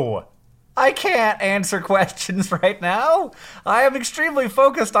 no, I can't answer questions right now. I am extremely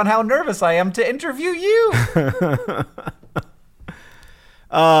focused on how nervous I am to interview you.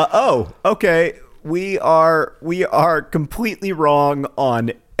 Okay. We are completely wrong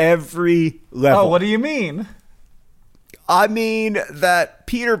on every level. Oh, what do you mean? I mean that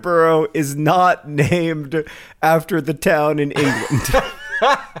Peterborough is not named after the town in England.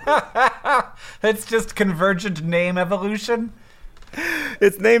 It's just convergent name evolution?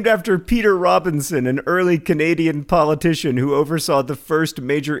 It's named after Peter Robinson, an early Canadian politician who oversaw the first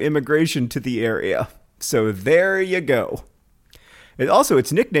major immigration to the area. So there you go. And also,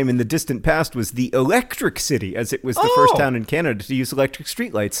 its nickname in the distant past was the Electric City, as it was the first town in Canada to use electric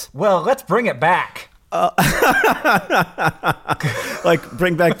streetlights. Well, let's bring it back. Like,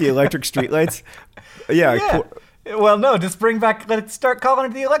 bring back the electric streetlights? Yeah. Well, no, let's start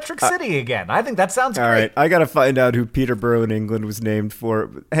calling it the Electric City again. I think that sounds great. All right, I got to find out who Peterborough in England was named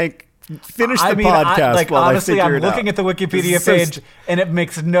for. Hank, finish the podcast while honestly, I figure it out. I'm looking at the Wikipedia page, and it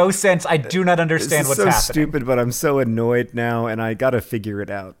makes no sense. I do not understand what's happening. It's so stupid, but I'm so annoyed now, and I got to figure it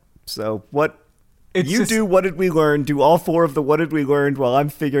out. So what... do What Did We Learn? Do all four of the What Did We Learn while I'm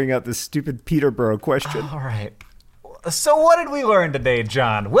figuring out this stupid Peterborough question. All right. So what did we learn today,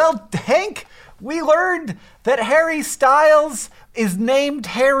 John? Well, Hank, we learned that Harry Styles is named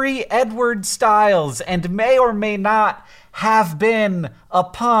Harry Edward Styles and may or may not have been a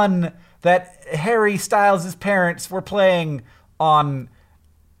pun that Harry Styles' parents were playing on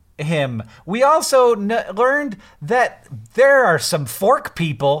him. We also learned that there are some fork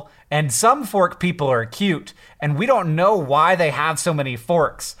people, and some fork people are cute, and we don't know why they have so many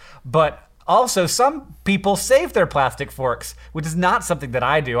forks. But also, some people save their plastic forks, which is not something that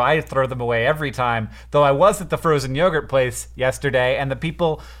I do. I throw them away every time, though I was at the frozen yogurt place yesterday, and the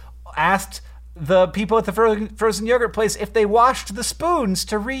people asked the people at the frozen yogurt place if they washed the spoons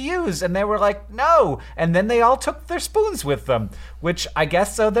to reuse, and they were like, no. And then they all took their spoons with them, which I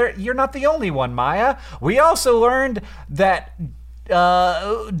guess you're not the only one, Maya. We also learned that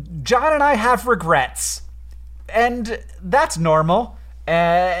John and I have regrets, and that's normal.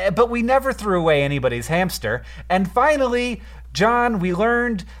 But we never threw away anybody's hamster. And finally, John, we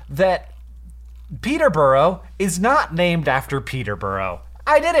learned that Peterborough is not named after Peterborough.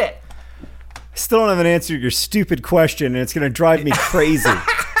 I did it. Still don't have an answer to your stupid question, and it's going to drive me crazy.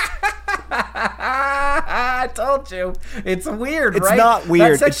 I told you. It's weird, it's right? It's not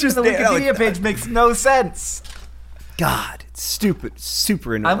weird. That section it's just of the Wikipedia page makes no sense. God, it's stupid.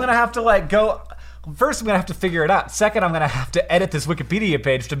 Super annoying. I'm going to have to go... First, I'm going to have to figure it out. Second, I'm going to have to edit this Wikipedia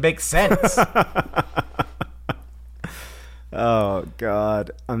page to make sense. Oh,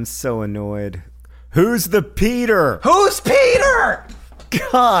 God. I'm so annoyed. Who's the Peter? Who's Peter?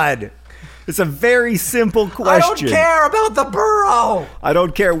 God. It's a very simple question. I don't care about the borough. I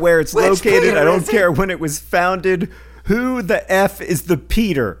don't care where it's located. Peter I don't care when it was founded. Who the F is the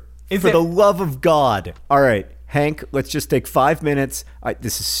Peter? For the love of God. All right. Hank, let's just take 5 minutes.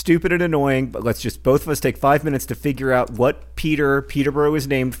 This is stupid and annoying, but let's just both of us take 5 minutes to figure out what Peterborough is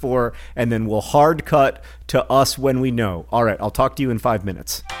named for, and then we'll hard cut to us when we know. All right, I'll talk to you in 5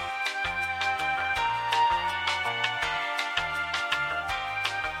 minutes.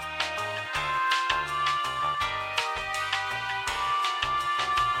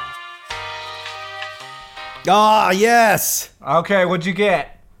 Ah, yes! Okay, what'd you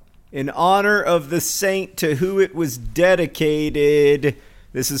get? In honor of the saint to who it was dedicated.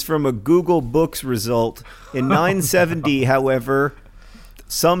 This is from a Google Books result. In 970, however,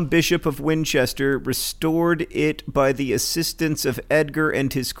 some bishop of Winchester restored it by the assistance of Edgar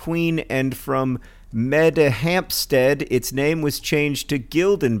and his queen, and from Medehampstead, its name was changed to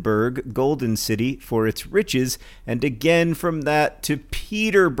Gildenburg, Golden City, for its riches, and again from that to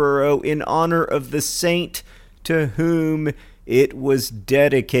Peterborough in honor of the saint to whom it was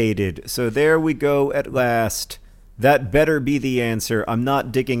dedicated. So there we go at last. That better be the answer. I'm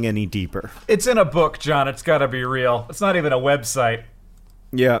not digging any deeper. It's in a book, John. It's got to be real. It's not even a website.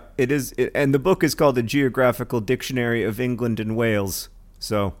 Yeah, it is. And the book is called The Geographical Dictionary of England and Wales.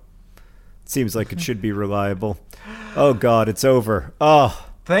 So it seems like it should be reliable. Oh, God, it's over. Oh,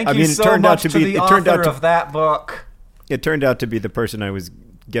 Thank you so much to the author of that book. It turned out to be the person I was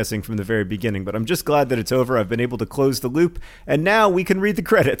guessing from the very beginning, but I'm just glad that it's over. I've been able to close the loop, and now we can read the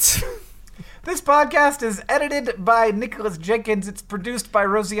credits. This podcast is edited by Nicholas Jenkins. It's produced by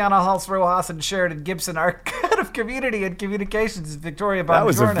Rosianna Halls-Rojas and Sheridan Gibson. Our head of community and communications is Victoria Bongiorno. That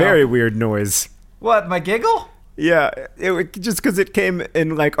was a very weird noise. What, my giggle? Yeah, just because it came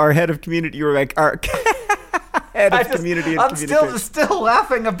in like our head of community, you were like, our head of community and communication. I'm still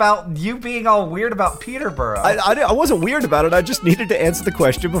laughing about you being all weird about Peterborough. I wasn't weird about it. I just needed to answer the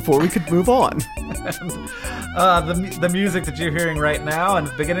question before we could move on. The music that you're hearing right now and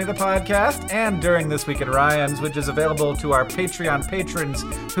the beginning of the podcast and during This Week at Ryan's, which is available to our Patreon patrons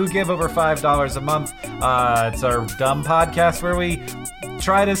who give over $5 a month. It's our dumb podcast where we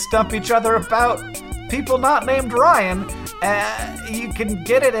try to stump each other about people not named Ryan. You can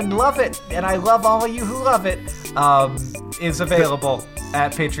get it and love it, and I love all of you who love it. Is available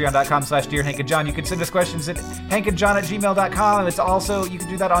at patreon.com/DearHankandJohn. You can send us questions at hankandjohn@gmail.com. And it's also, you can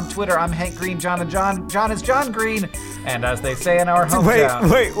do that on Twitter. I'm Hank Green, John is John Green. And as they say in our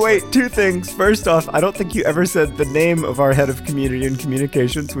hometown... Wait. Two things. First off, I don't think you ever said the name of our head of community and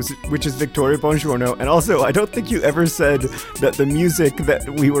communications, which is Victoria Bongiorno. And also, I don't think you ever said that the music that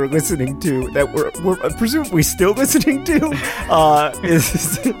we were listening to, that we're presumably still listening to,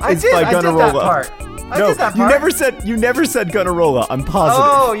 is by Gunnarolla. No, you never said Gunnarolla. I'm positive.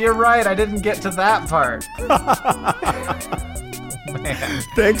 Oh, you're right. I didn't get to that part. Man.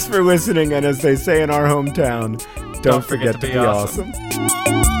 Thanks for listening, and as they say in our hometown, don't forget to be awesome.